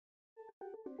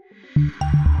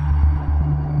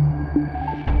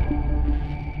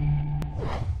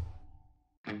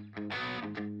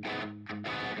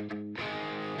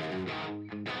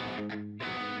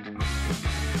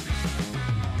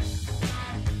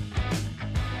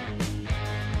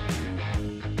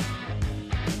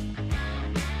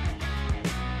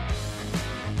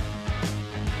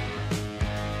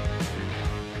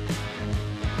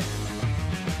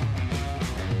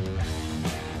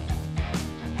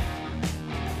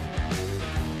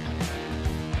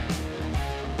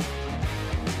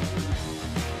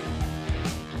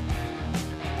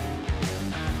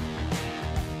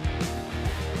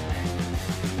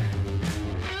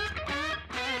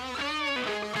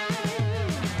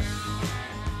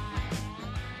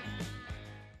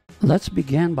Let's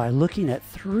begin by looking at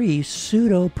 3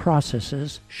 pseudo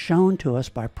processes shown to us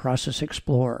by Process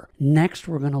Explorer. Next,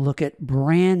 we're going to look at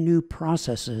brand new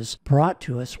processes brought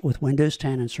to us with Windows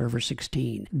 10 and Server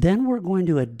 16. Then we're going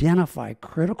to identify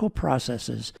critical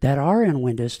processes that are in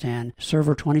Windows 10,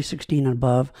 Server 2016 and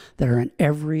above, that are in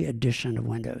every edition of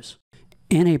Windows.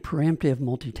 In a preemptive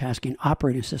multitasking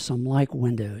operating system like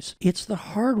Windows, it's the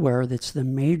hardware that's the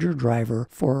major driver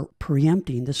for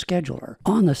preempting the scheduler.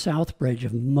 On the south bridge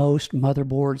of most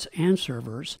motherboards and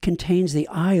servers contains the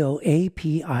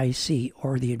APIC,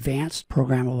 or the Advanced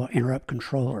Programmable Interrupt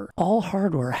Controller. All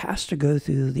hardware has to go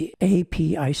through the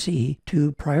APIC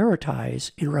to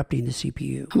prioritize interrupting the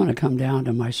CPU. I'm going to come down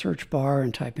to my search bar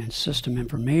and type in System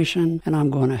Information, and I'm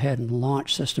going ahead and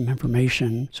launch System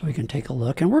Information so we can take a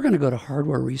look. And we're going to go to Hardware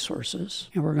Resources,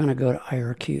 and we're going to go to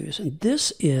IRQs. And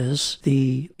this is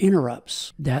the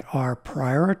interrupts that are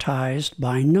prioritized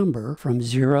by number from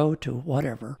 0 to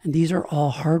whatever. And these are all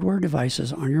hardware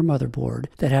devices on your motherboard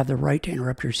that have the right to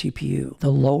interrupt your CPU. The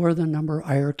lower the number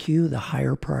IRQ, the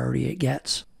higher priority it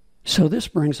gets. So this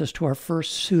brings us to our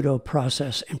first pseudo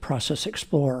process in Process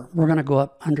Explorer. We're going to go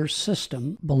up under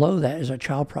System. Below that is a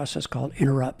child process called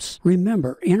Interrupts.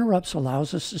 Remember, Interrupts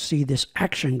allows us to see this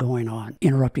action going on,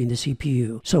 interrupting the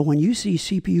CPU. So when you see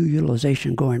CPU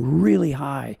utilization going really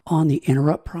high on the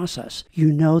interrupt process,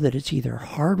 you know that it's either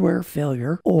hardware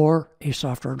failure or a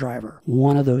software driver,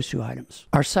 one of those 2 items.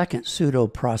 Our second pseudo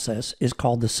process is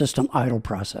called the System Idle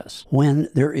process. When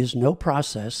there is no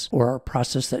process or a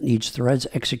process that needs threads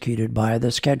executed by the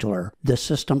scheduler, the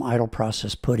System Idle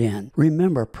process put in.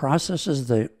 Remember, process is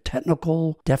the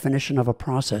technical definition of a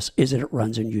process is that it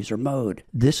runs in user mode.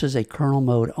 This is a kernel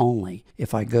mode only.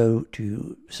 If I go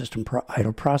to System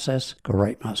Idle process, go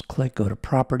right mouse click, go to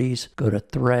Properties, go to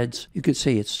Threads, you can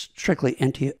see it's strictly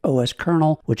NT-OS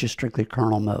kernel, which is strictly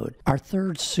kernel mode. Our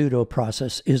third pseudo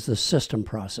process is the System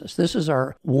process. This is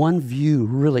our one view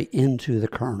really into the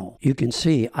kernel. You can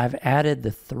see I've added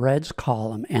the Threads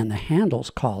column and the Handles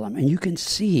column, and you can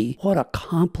see what a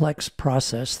complex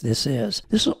process this is.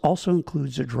 This also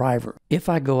includes a driver. If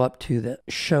I go up to the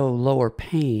Show Lower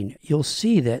Pane, you'll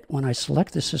see that when I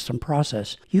select the System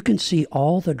process, you can see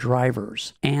all the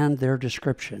drivers and their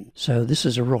description. So this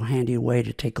is a real handy way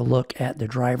to take a look at the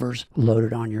drivers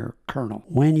loaded on your kernel.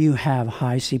 When you have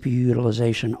high CPU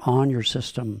utilization on your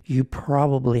system, you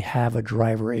probably have a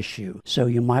driver issue. So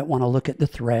you might want to look at the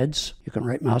threads. You can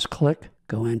right mouse click,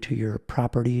 go into your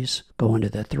Properties, go into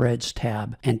the Threads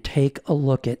tab, and take a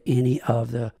look at any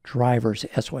of the drivers,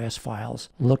 SOS files.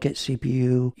 Look at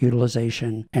CPU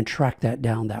utilization and track that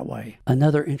down that way.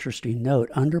 Another interesting note,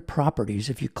 under Properties,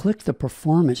 if you click the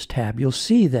Performance tab, you'll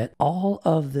see that all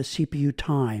of the CPU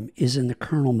time is in the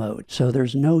kernel mode. So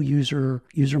there's no user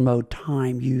mode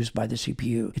time used by the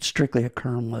CPU. It's strictly a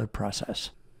kernel mode process.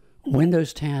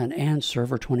 Windows 10 and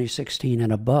Server 2016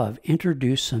 and above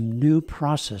introduced some new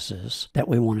processes that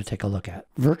we want to take a look at.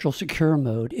 Virtual Secure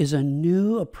Mode is a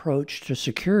new approach to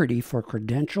security for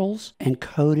credentials and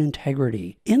code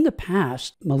integrity. In the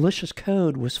past, malicious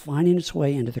code was finding its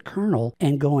way into the kernel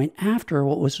and going after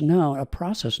what was known, a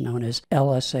process known as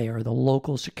LSA, or the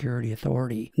Local Security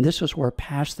Authority. And this was where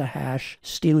pass the hash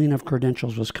stealing of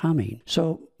credentials was coming.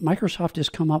 So Microsoft has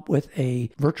come up with a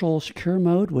Virtual Secure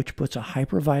Mode, which puts a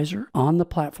hypervisor on the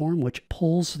platform, which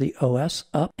pulls the OS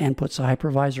up and puts a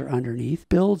hypervisor underneath,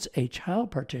 builds a child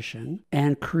partition,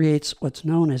 and creates what's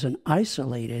known as an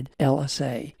isolated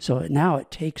LSA. So now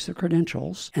it takes the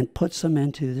credentials and puts them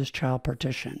into this child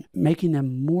partition, making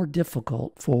them more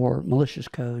difficult for malicious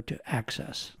code to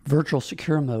access. Virtual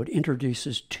Secure Mode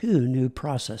introduces 2 new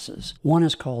processes. One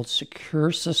is called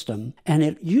Secure System, and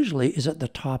it usually is at the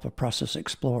top of Process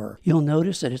Explorer. You'll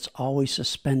notice that it's always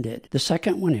suspended. The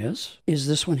second one is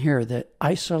this one here, the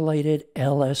Isolated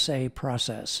LSA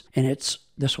process, and it's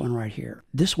this one right here.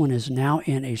 This one is now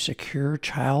in a secure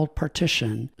child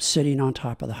partition sitting on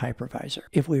top of the hypervisor.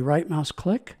 If we right mouse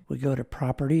click, we go to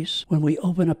properties. When we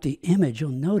open up the image,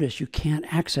 you'll notice you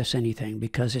can't access anything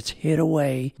because it's hid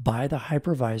away by the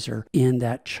hypervisor in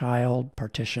that child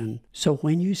partition. So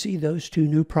when you see those two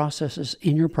new processes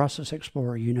in your Process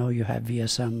Explorer, you know you have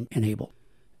VSM enabled.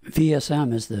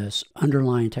 VSM is this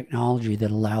underlying technology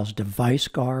that allows Device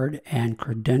Guard and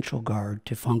Credential Guard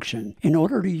to function. In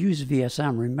order to use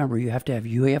VSM, remember you have to have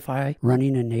UEFI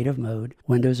running in native mode,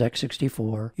 Windows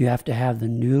x64. You have to have the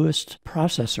newest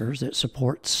processors that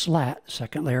support SLAT,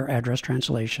 second layer address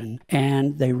translation,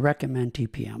 and they recommend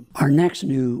TPM. Our next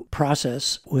new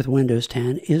process with Windows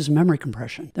 10 is memory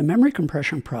compression. The memory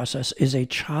compression process is a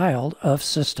child of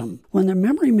system. When the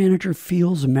memory manager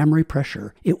feels memory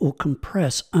pressure, it will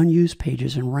compress unused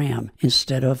pages in RAM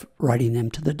instead of writing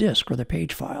them to the disk or the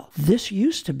page file. This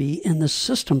used to be in the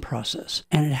system process,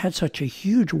 and it had such a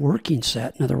huge working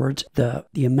set. In other words, the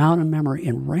amount of memory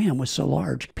in RAM was so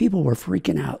large, people were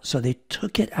freaking out. So they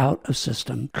took it out of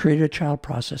system, created a child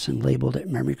process, and labeled it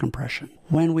memory compression.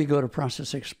 When we go to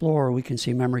Process Explorer, we can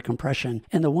see memory compression.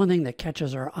 And the one thing that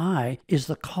catches our eye is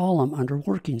the column under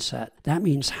working set. That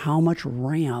means how much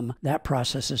RAM that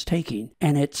process is taking.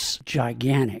 And it's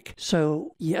gigantic.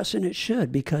 So yes, and it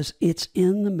should, because it's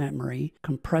in the memory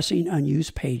compressing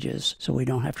unused pages so we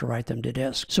don't have to write them to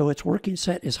disk. So its working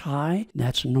set is high.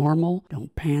 That's normal.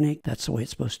 Don't panic. That's the way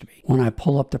it's supposed to be. When I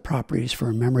pull up the properties for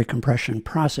a memory compression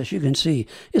process, you can see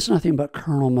it's nothing but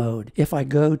kernel mode. If I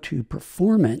go to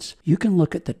performance, you can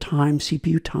look at the time,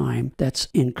 CPU time, that's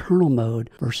in kernel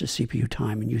mode versus CPU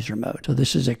time in user mode. So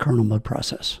this is a kernel mode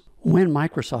process. When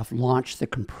Microsoft launched the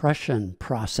compression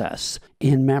process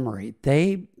in memory,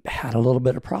 they had a little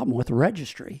bit of problem with the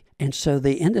registry. And so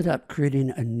they ended up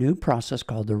creating a new process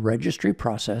called the registry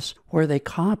process, where they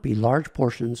copy large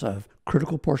portions of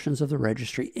critical portions of the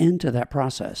registry into that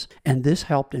process. And this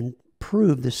helped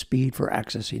improve the speed for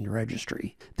accessing the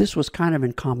registry. This was kind of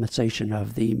in compensation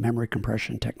of the memory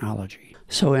compression technology.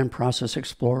 So in Process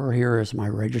Explorer, here is my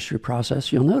registry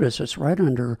process. You'll notice it's right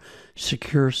under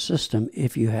Secure System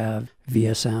if you have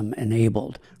VSM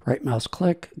enabled. Right mouse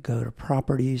click, go to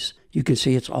Properties. You can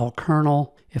see it's all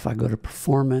kernel. If I go to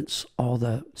Performance, all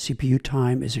the CPU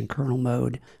time is in kernel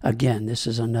mode. Again, this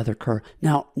is another kernel.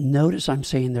 Now, notice I'm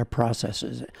saying they're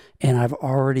processes, and I've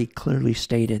already clearly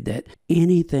stated that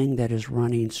anything that is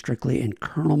running strictly in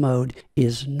kernel mode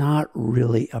is not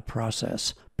really a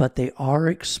process, but they are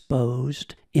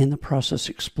exposed in the Process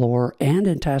Explorer and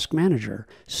in Task Manager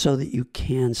so that you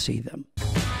can see them.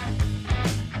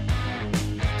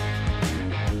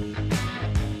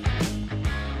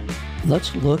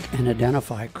 Let's look and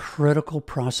identify critical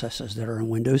processes that are in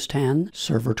Windows 10,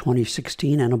 Server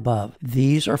 2016 and above.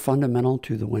 These are fundamental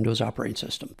to the Windows operating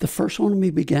system. The first one we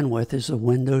begin with is the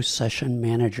Windows Session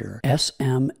Manager,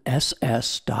 SMSS.exe.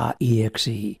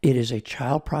 It is a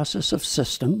child process of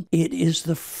system. It is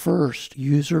the first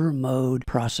user mode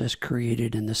process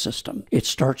created in the system. It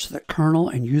starts the kernel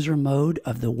and user mode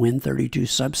of the Win32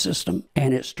 subsystem,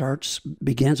 and it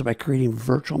begins by creating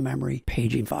virtual memory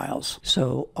paging files.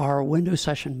 So our Windows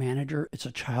Session Manager, it's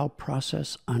a child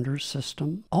process under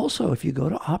system. Also, if you go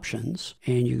to options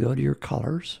and you go to your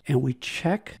colors and we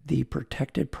check the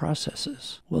protected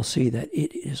processes, we'll see that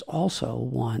it is also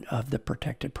one of the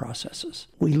protected processes.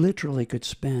 We literally could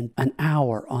spend an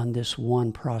hour on this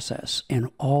one process and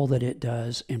all that it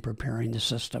does in preparing the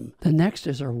system. The next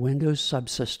is our Windows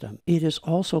subsystem. It is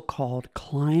also called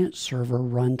Client Server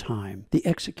Runtime. The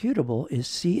executable is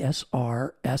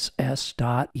CSRSS.exe.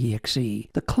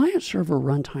 The Client Server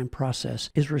Runtime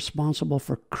process is responsible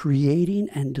for creating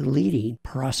and deleting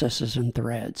processes and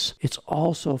threads. It's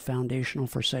also foundational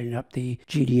for setting up the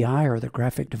GDI, or the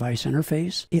Graphic Device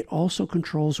Interface. It also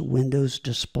controls Windows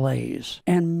displays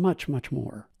and much, much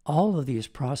more. All of these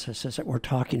processes that we're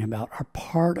talking about are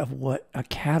part of what a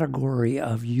category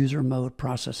of user mode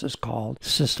processes called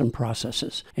system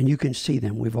processes. And you can see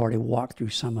them. We've already walked through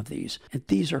some of these. And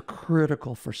these are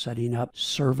critical for setting up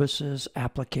services,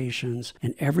 applications,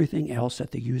 and everything else that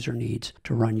the user needs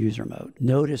to run user mode.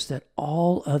 Notice that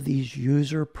all of these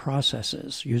user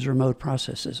processes, user mode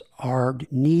processes, are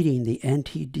needing the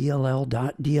ntdll.dll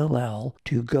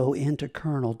to go into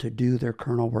kernel to do their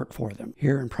kernel work for them.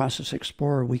 Here in Process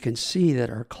Explorer, we can see that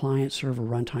our client server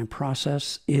runtime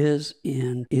process is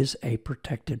a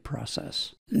protected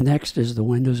process. Next is the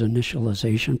Windows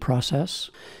initialization process.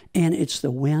 and it's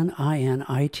the Win.init.exe.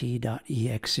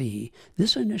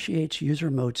 This initiates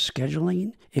user mode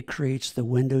scheduling. It creates the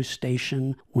Windows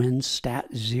Station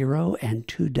WinStat 0 and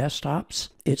 2 desktops.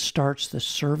 It starts the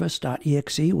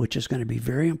service.exe, which is going to be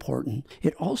very important.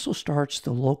 It also starts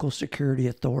the local security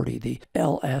authority, the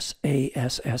LSASS.exe.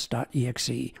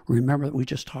 Remember that we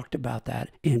just talked about that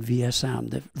in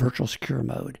VSM, the virtual secure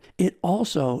mode. It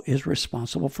also is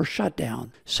responsible for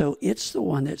shutdown. So it's the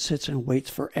one that sits and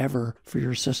waits forever for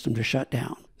your system to shut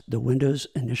down. The Windows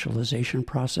initialization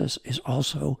process is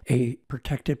also a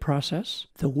protected process.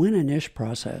 The WinInit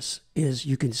process is,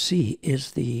 you can see,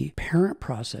 is the parent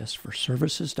process for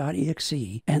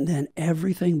services.exe, and then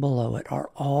everything below it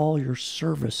are all your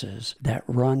services that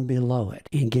run below it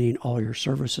in getting all your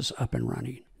services up and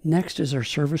running. Next is our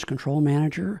Service Control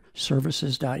Manager,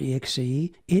 services.exe.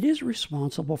 It is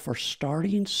responsible for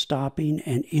starting, stopping,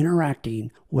 and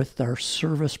interacting with our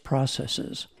service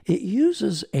processes. It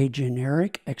uses a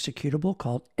generic executable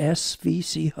called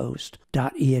svchost.exe,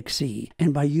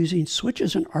 and by using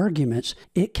switches and arguments,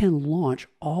 it can launch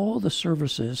all the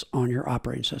services on your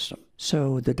operating system.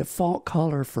 So the default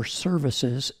color for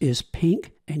services is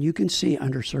pink, and you can see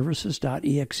under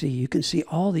services.exe, you can see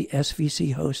all the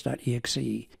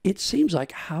svchost.exe. It seems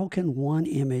like, how can one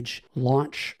image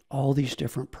launch all these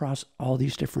different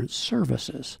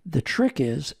services? The trick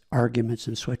is arguments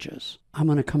and switches. I'm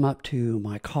going to come up to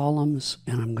my columns,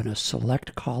 and I'm going to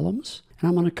select columns, and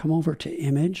I'm going to come over to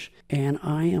image, and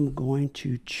I am going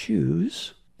to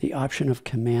choose the option of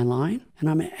command line, and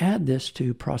I'm going to add this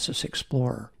to Process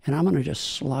Explorer, and I'm going to just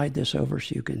slide this over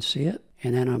so you can see it,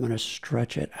 and then I'm going to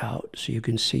stretch it out so you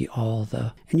can see all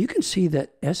the, and you can see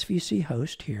that SVC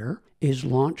host here is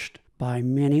launched by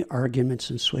many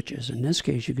arguments and switches. In this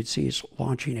case, you can see it's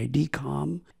launching a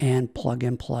DCOM and plug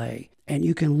and play. And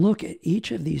you can look at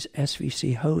each of these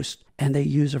SVC hosts, and they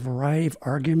use a variety of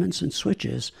arguments and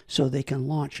switches so they can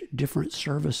launch different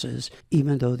services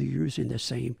even though they're using the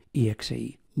same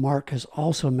EXE. Mark has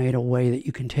also made a way that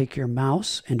you can take your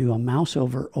mouse and do a mouse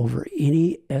over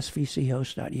any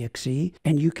svchost.exe,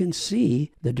 and you can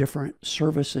see the different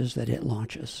services that it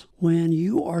launches. When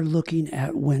you are looking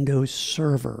at Windows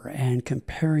Server and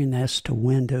comparing this to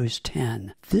Windows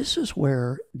 10, this is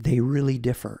where they really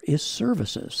differ, is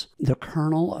services. The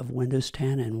kernel of Windows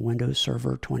 10 and Windows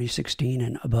Server 2016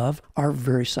 and above are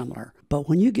very similar. But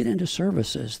when you get into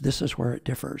services, this is where it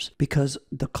differs, because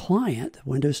the client,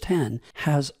 Windows 10,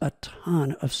 has a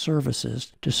ton of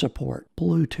services to support.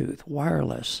 Bluetooth,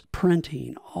 wireless,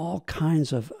 printing, all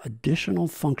kinds of additional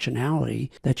functionality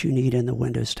that you need in the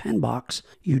Windows 10 box,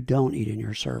 you don't need in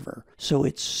your server. So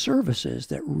it's services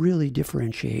that really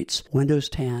differentiates Windows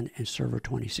 10 and Server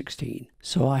 2016.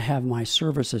 So I have my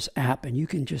services app, and you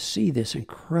can just see this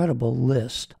incredible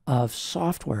list of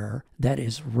software that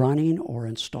is running or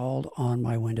installed on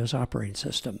my Windows operating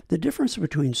system. The difference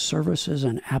between services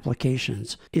and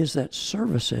applications is that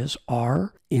services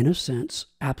are, in a sense,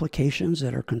 applications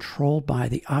that are controlled by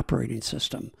the operating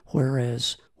system,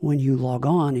 whereas when you log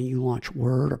on and you launch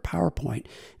Word or PowerPoint,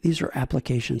 these are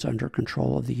applications under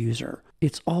control of the user.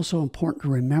 It's also important to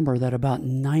remember that about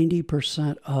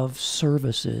 90% of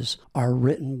services are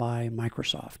written by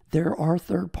Microsoft. There are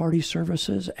third-party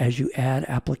services. As you add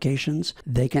applications,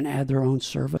 they can add their own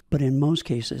service, but in most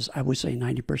cases, I would say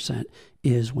 90%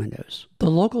 is Windows.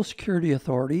 The local security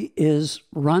authority is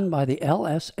run by the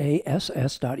LSASS.exe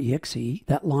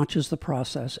that launches the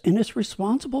process, and it's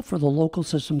responsible for the local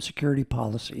system security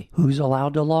policy, who's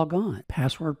allowed to log on,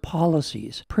 password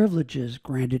policies, privileges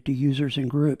granted to users and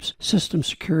groups, system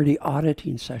security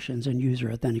auditing sessions, and user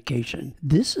authentication.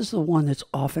 This is the one that's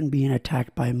often being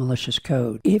attacked by malicious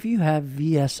code. If you have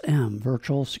VSM,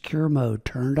 virtual secure mode,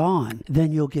 turned on,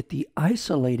 then you'll get the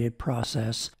isolated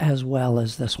process as well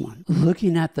as this one.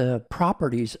 Looking at the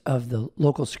properties of the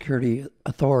local security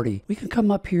authority, we can come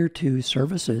up here to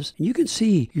services, and you can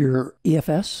see your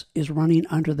EFS is running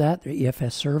under that, the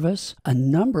EFS service. A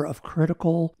number of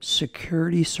critical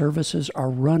security services are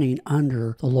running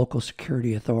under the local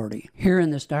security authority. Here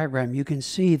in this diagram, you can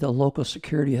see the local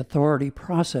security authority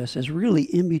process is really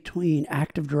in between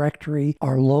Active Directory,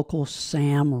 our local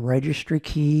SAM registry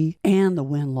key, and the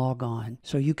WinLogon.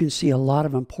 So you can see a lot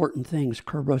of important things.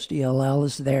 Kerberos DLL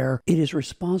is there. It is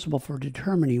responsible for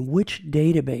determining which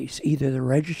database, either the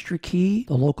registry key,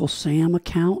 the local SAM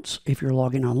accounts if you're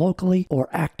logging on locally, or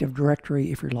Active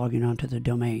Directory if you're logging on to the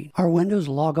domain. Our Windows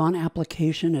Logon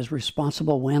application is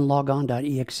responsible,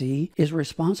 Logon.exe is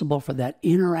responsible for that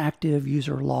interactive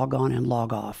user log on and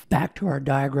log off. Back to our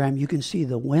diagram, you can see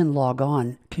the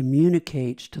WinLogon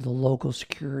communicates to the local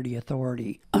security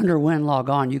authority. Under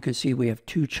WinLogon, you can see we have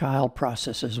two child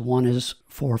processes. One is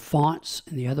for fonts,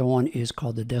 and the other one is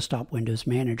called the Desktop Windows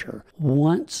Manager.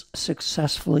 Once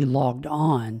successfully logged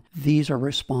on, these are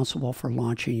responsible for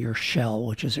launching your shell,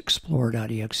 which is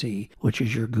Explorer.exe, which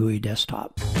is your GUI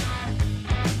desktop.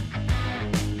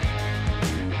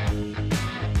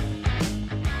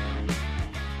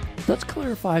 Let's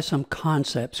clarify some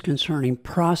concepts concerning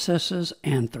processes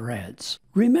and threads.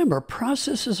 Remember,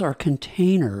 processes are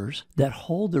containers that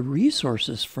hold the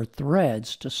resources for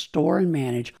threads to store and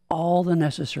manage all the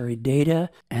necessary data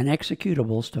and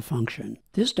executables to function.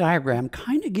 This diagram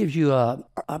kind of gives you a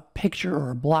picture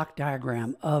or a block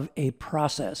diagram of a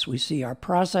process. We see our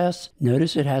process.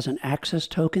 Notice it has an access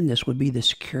token. This would be the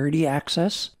security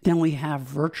access. Then we have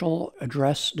virtual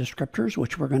address descriptors,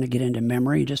 which we're going to get into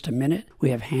memory in just a minute.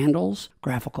 We have handles,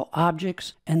 graphical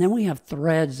objects, and then we have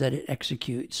threads that it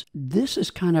executes. This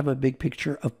is kind of a big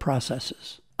picture of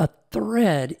processes. A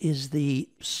thread is the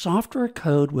software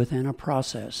code within a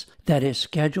process that is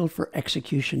scheduled for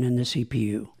execution in the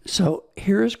CPU. So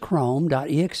here is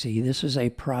Chrome.exe. This is a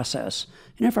process.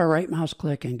 And if I right mouse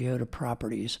click and go to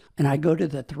properties and I go to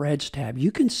the threads tab,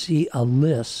 you can see a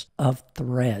list of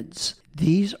threads.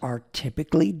 These are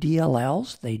typically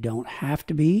DLLs. They don't have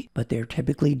to be, but they're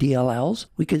typically DLLs.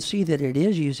 We can see that it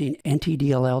is using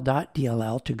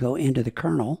ntdll.dll to go into the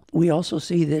kernel. We also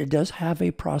see that it does have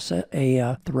a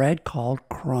thread called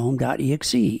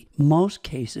Chrome.exe. Most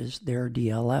cases, they're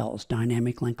DLLs,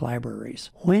 dynamic link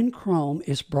libraries. When Chrome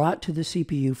is brought to the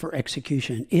CPU for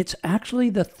execution, it's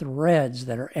actually the threads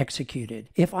that are executed.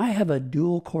 If I have a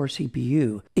dual core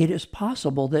CPU, it is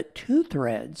possible that 2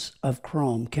 threads of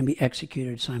Chrome can be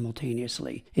executed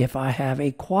simultaneously. If I have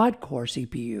a quad core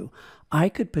CPU, I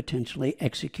could potentially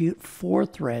execute 4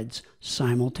 threads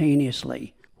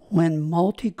simultaneously. When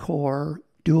multi-core,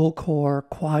 dual core,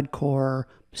 quad core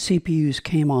CPUs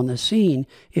came on the scene,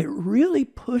 it really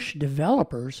pushed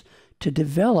developers to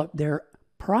develop their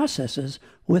processes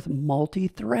with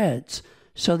multi-threads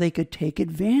so they could take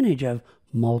advantage of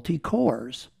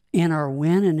multi-cores. In our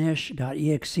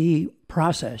Win-Init.exe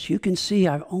process, you can see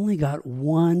I've only got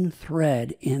 1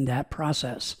 thread in that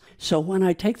process. So when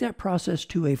I take that process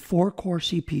to a 4-core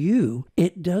CPU,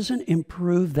 it doesn't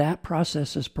improve that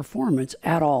process's performance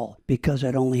at all because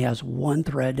it only has 1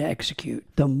 thread to execute.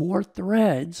 The more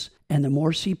threads and the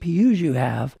more CPUs you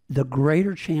have, the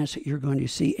greater chance that you're going to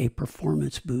see a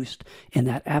performance boost in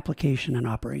that application and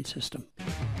operating system.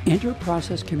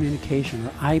 Inter-process communication, or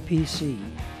IPC.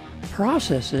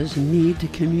 Processes need to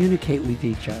communicate with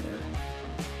each other.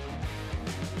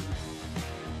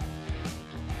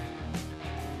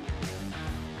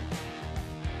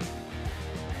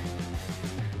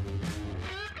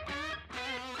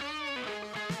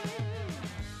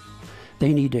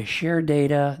 They need to share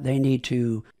data, they need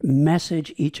to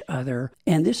message each other,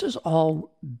 and this is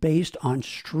all based on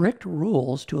strict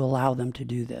rules to allow them to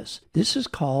do this. This is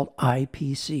called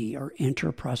IPC, or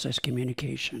inter-process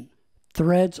communication.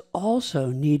 Threads also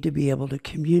need to be able to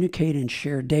communicate and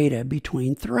share data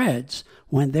between threads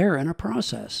when they're in a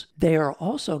process. They are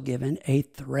also given a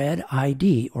thread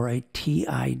ID, or a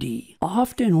TID.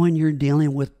 Often when you're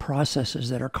dealing with processes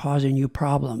that are causing you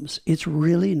problems, it's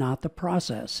really not the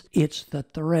process, it's the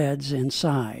threads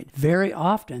inside. Very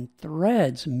often,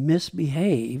 threads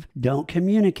misbehave, don't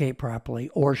communicate properly,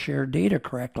 or share data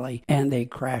correctly, and they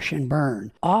crash and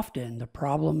burn. Often, the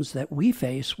problems that we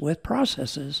face with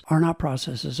processes are not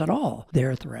processes at all,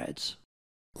 they're threads.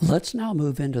 Let's now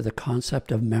move into the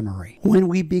concept of memory. When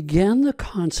we begin the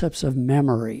concepts of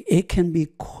memory, it can be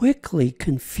quickly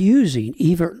confusing,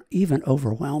 even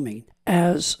overwhelming,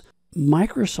 as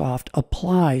Microsoft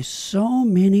applies so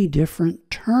many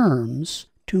different terms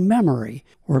to memory.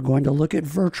 We're going to look at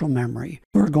virtual memory.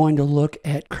 We're going to look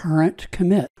at current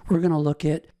commit. We're going to look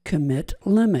at commit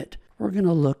limit. We're going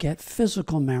to look at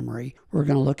physical memory. We're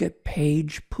going to look at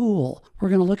page pool. We're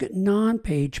going to look at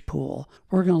non-page pool.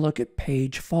 We're going to look at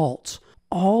page faults.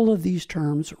 All of these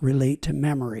terms relate to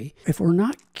memory. If we're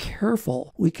not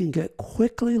careful, we can get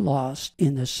quickly lost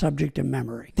in the subject of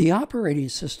memory. The operating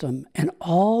system and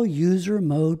all user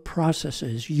mode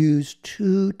processes use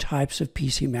 2 types of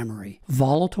PC memory.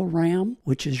 Volatile RAM,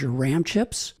 which is your RAM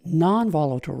chips.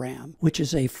 Non-volatile RAM, which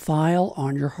is a file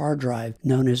on your hard drive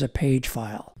known as a page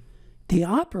file. The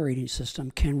operating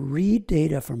system can read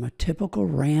data from a typical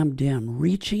RAM DIMM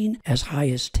reaching as high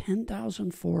as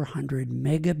 10,400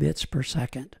 megabits per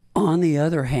second. On the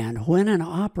other hand, when an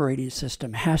operating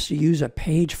system has to use a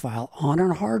page file on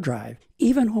a hard drive,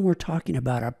 even when we're talking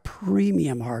about a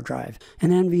premium hard drive, an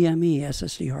NVMe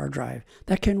SSD hard drive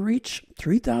that can reach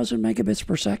 3,000 megabits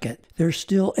per second, there's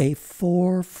still a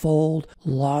 4-fold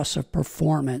loss of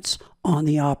performance on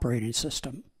the operating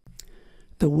system.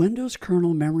 The Windows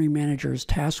kernel memory manager is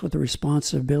tasked with the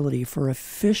responsibility for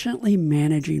efficiently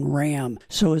managing RAM,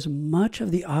 so as much of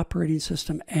the operating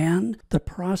system and the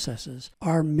processes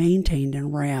are maintained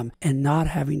in RAM and not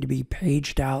having to be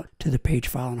paged out to the page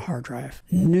file and hard drive.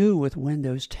 New with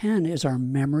Windows 10 is our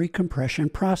memory compression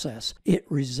process. It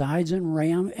resides in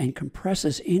RAM and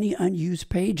compresses any unused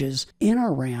pages in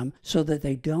our RAM so that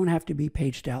they don't have to be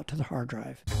paged out to the hard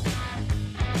drive.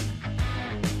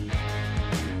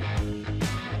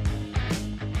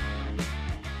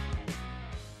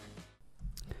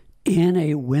 In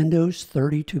a Windows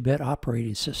 32-bit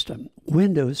operating system,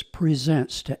 Windows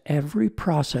presents to every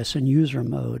process in user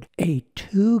mode a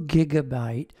 2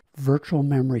 GB virtual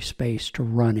memory space to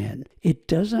run in. It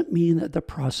doesn't mean that the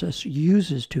process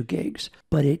uses 2 gigs,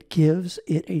 but it gives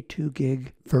it a 2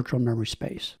 gig virtual memory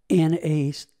space. In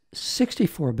a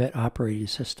 64-bit operating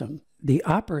system, the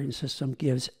operating system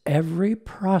gives every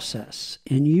process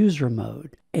in user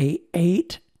mode a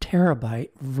 8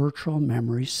 terabyte virtual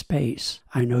memory space.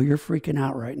 I know you're freaking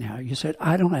out right now. You said,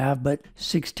 I don't have but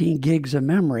 16 gigs of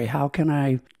memory. How can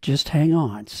I just hang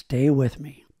on? Stay with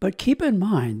me. But keep in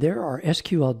mind, there are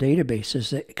SQL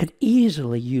databases that could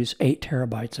easily use 8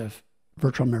 terabytes of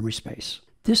virtual memory space.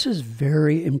 This is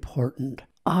very important.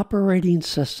 Operating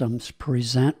systems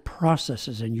present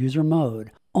processes in user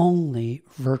mode only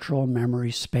virtual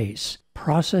memory space.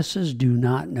 Processes do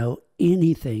not know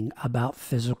anything about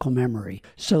physical memory.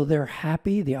 So they're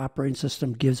happy the operating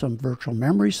system gives them virtual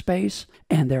memory space,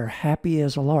 and they're happy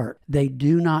as a lark. They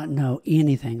do not know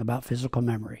anything about physical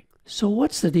memory. So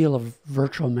what's the deal of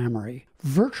virtual memory?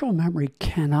 Virtual memory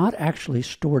cannot actually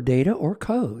store data or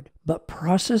code, but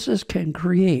processes can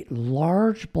create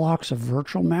large blocks of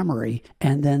virtual memory,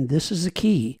 and then this is the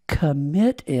key,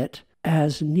 commit it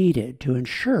as needed to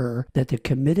ensure that the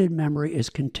committed memory is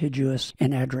contiguous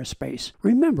in address space.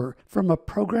 Remember, from a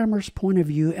programmer's point of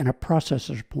view and a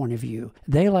processor's point of view,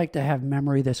 they like to have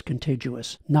memory that's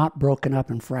contiguous, not broken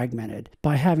up and fragmented.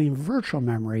 By having virtual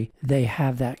memory, they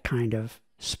have that kind of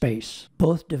space.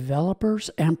 Both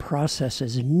developers and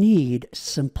processes need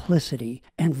simplicity,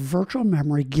 and virtual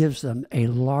memory gives them a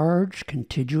large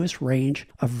contiguous range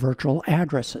of virtual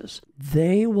addresses.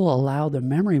 They will allow the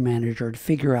memory manager to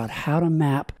figure out how to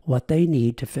map what they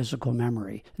need to physical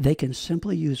memory. They can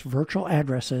simply use virtual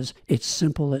addresses. It's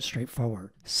simple, it's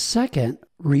straightforward. Second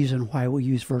reason why we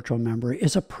use virtual memory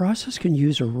is a process can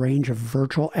use a range of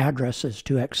virtual addresses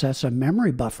to access a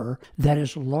memory buffer that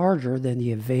is larger than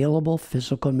the available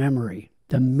physical memory.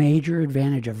 The major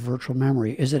advantage of virtual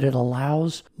memory is that it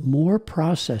allows more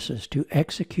processes to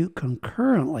execute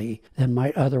concurrently than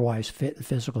might otherwise fit in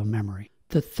physical memory.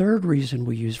 The third reason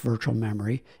we use virtual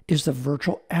memory is the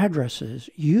virtual addresses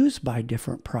used by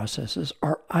different processes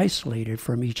are isolated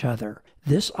from each other.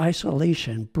 This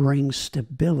isolation brings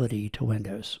stability to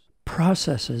Windows.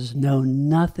 Processes know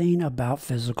nothing about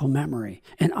physical memory.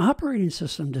 An operating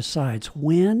system decides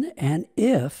when and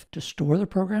if to store the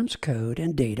program's code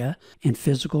and data in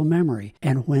physical memory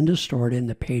and when to store it in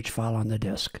the page file on the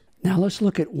disk. Now let's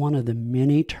look at one of the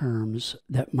many terms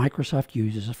that Microsoft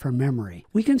uses for memory.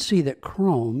 We can see that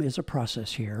Chrome is a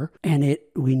process here, and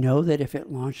we know that if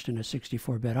it launched in a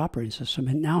 64-bit operating system,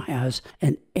 it now has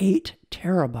an 8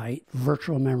 terabyte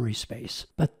virtual memory space.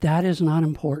 But that is not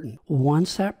important.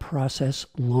 Once that process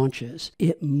launches,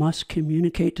 it must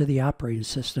communicate to the operating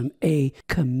system a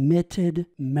committed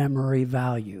memory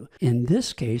value. In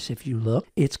this case, if you look,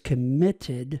 it's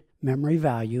committed memory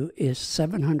value is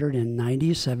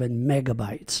 797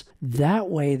 megabytes. That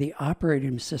way, the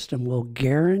operating system will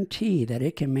guarantee that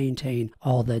it can maintain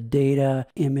all the data,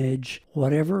 image,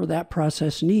 whatever that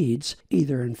process needs,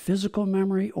 either in physical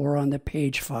memory or on the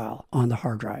page file on the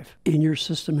hard drive. In your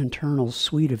system internal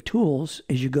suite of tools,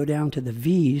 as you go down to the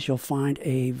V's, you'll find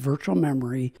a virtual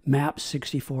memory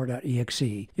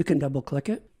map64.exe. You can double click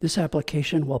it. This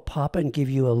application will pop and give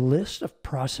you a list of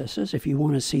processes. If you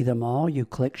want to see them all, you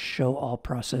click Show All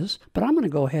Process. But I'm going to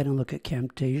go ahead and look at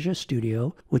Camtasia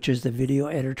Studio, which is the video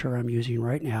editor I'm using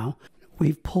right now.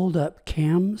 We've pulled up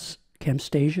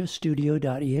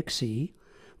camstasiastudio.exe.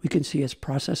 We can see its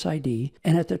process ID,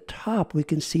 and at the top we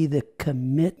can see the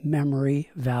commit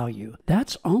memory value.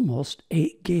 That's almost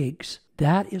 8 gigs.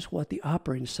 That is what the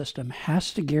operating system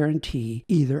has to guarantee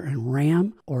either in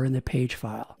RAM or in the page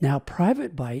file. Now,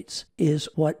 private bytes is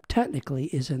what technically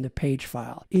is in the page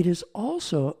file. It is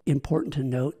also important to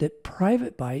note that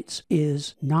private bytes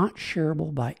is not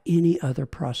shareable by any other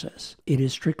process. It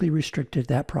is strictly restricted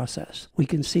to that process. We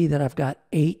can see that I've got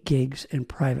 8 gigs in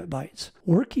private bytes.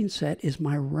 Working set is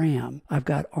my RAM. I've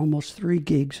got almost 3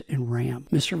 gigs in RAM.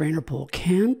 Mr. Vanderpool,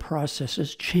 can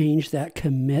processes change that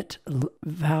commit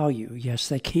value? Yes,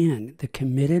 they can. The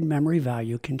committed memory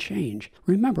value can change.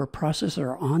 Remember, processes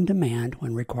are on demand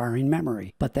when requiring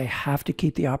memory, but they have to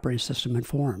keep the operating system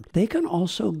informed. They can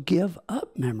also give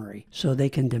up memory, so they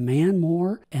can demand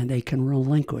more and they can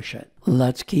relinquish it.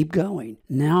 Let's keep going.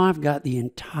 Now I've got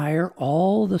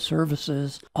all the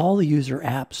services, all the user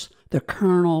apps, the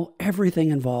kernel,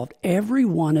 everything involved. Every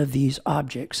one of these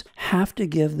objects have to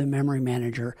give the memory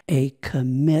manager a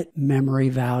commit memory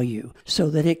value so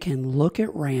that it can look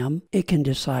at RAM, it can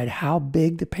decide how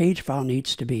big the page file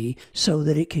needs to be so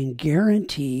that it can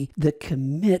guarantee the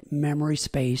commit memory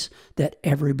space that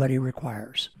everybody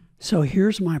requires. So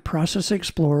here's my Process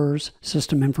Explorer's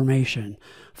system information.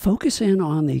 Focus in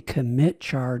on the commit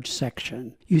charge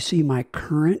section. You see my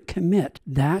current commit.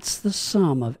 That's the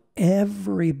sum of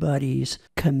everybody's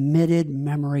committed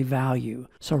memory value.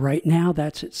 So right now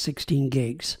that's at 16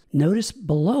 gigs. Notice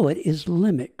below it is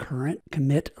limit, current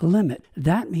commit limit.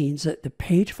 That means that the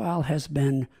page file has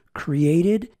been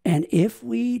created, and if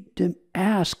we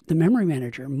ask the memory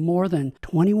manager more than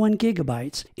 21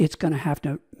 gigabytes, it's going to have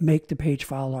to make the page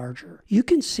file larger. You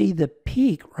can see the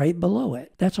peak right below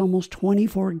it. That's almost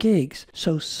 24 gigs.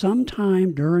 So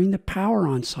sometime during the power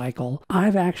on cycle,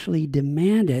 I've actually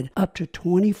demanded up to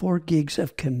 24 gigs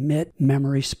of commit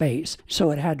memory space. So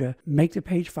it had to make the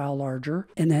page file larger,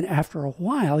 and then after a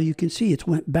while, you can see it's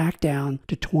went back down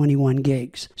to 21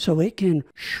 gigs. So it can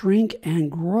shrink and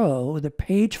grow the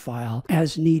page file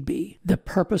as need be. The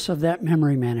purpose of that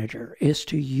memory manager is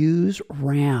to use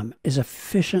RAM as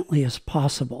efficiently as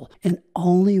possible, and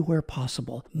only where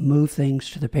possible move things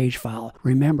to the page file.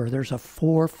 Remember, there's a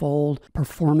fourfold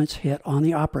performance hit on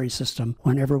the operating system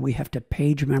whenever we have to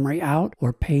page memory out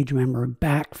or page memory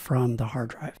back from the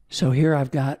hard drive. So here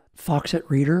I've got Foxit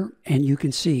Reader, and you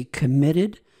can see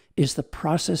committed is the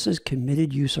process's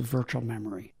committed use of virtual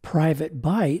memory. Private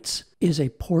bytes is a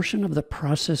portion of the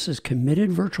process's committed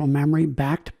virtual memory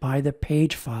backed by the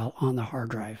page file on the hard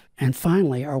drive. And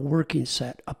finally, our working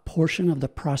set, a portion of the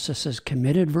process's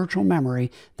committed virtual memory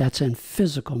that's in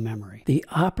physical memory. The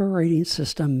operating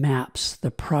system maps the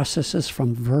processes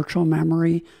from virtual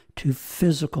memory to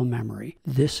physical memory.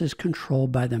 This is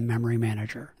controlled by the memory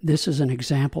manager. This is an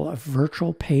example of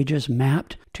virtual pages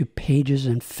mapped to pages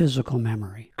in physical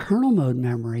memory. Kernel mode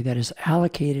memory that is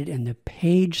allocated in the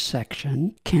page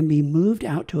section can be moved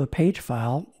out to a page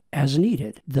file as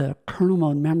needed. The kernel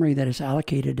mode memory that is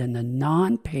allocated in the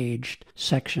non-paged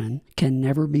section can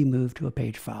never be moved to a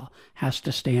page file, has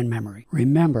to stay in memory.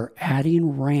 Remember,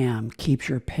 adding RAM keeps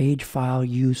your page file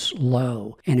use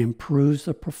low and improves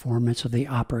the performance of the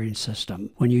operating system.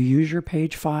 When you use your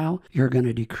page file, you're going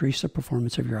to decrease the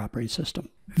performance of your operating system.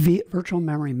 Virtual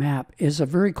Memory Map is a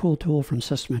very cool tool from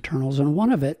System Internals, and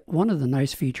one of the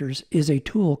nice features is a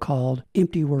tool called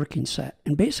Empty Working Set,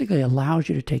 and basically allows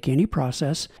you to take any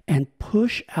process and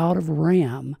push out of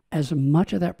RAM as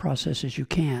much of that process as you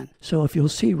can. So if you'll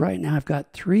see right now, I've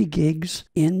got 3 gigs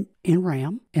in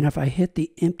RAM, and if I hit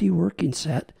the Empty Working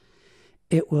Set,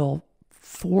 it will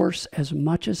force as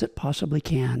much as it possibly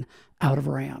can out of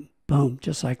RAM. Boom,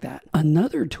 just like that.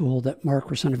 Another tool that Mark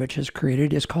Rusinovich has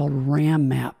created is called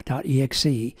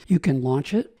Rammap.exe. You can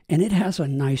launch it, and it has a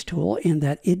nice tool in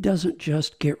that it doesn't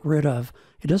just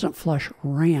it doesn't flush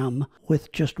RAM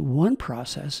with just one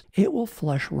process. It will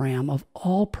flush RAM of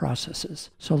all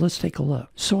processes. So let's take a look.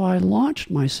 So I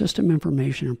launched my System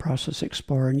Information and Process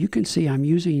Explorer, and you can see I'm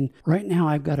using, right now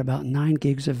I've got about 9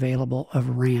 gigs available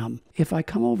of RAM. If I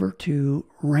come over to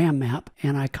Rammap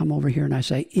and I come over here and I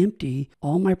say empty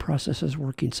all my processes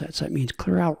working sets, that means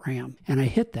clear out RAM, and I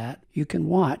hit that, you can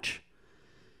watch,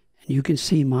 and you can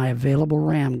see my available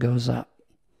RAM goes up.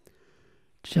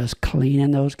 Just cleaning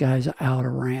those guys out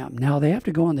of RAM. Now they have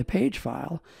to go in the page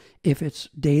file if it's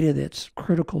data that's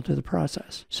critical to the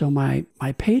process. So my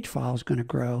page file is going to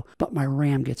grow, but my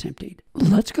RAM gets emptied.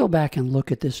 Let's go back and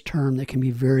look at this term that can be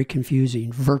very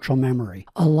confusing, virtual memory.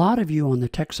 A lot of you on the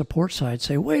tech support side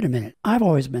say, wait a minute, I've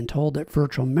always been told that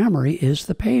virtual memory is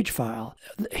the page file,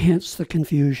 hence the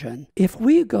confusion. If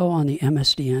we go on the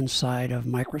MSDN side of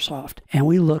Microsoft and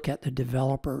we look at the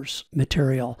developer's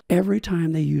material, every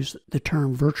time they use the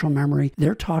term virtual memory,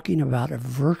 they're talking about a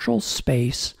virtual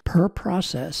space per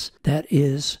process that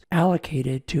is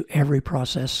allocated to every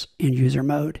process in user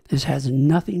mode. This has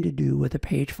nothing to do with a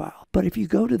page file. But if you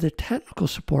go to the technical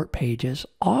support pages,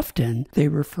 often they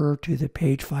refer to the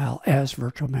page file as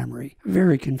virtual memory.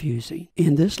 Very confusing.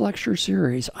 In this lecture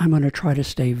series, I'm going to try to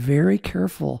stay very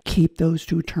careful, keep those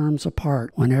two terms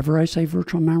apart. Whenever I say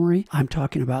virtual memory, I'm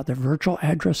talking about the virtual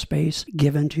address space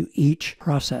given to each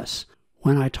process.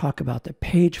 When I talk about the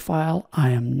page file, I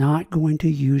am not going to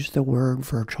use the word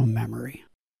virtual memory.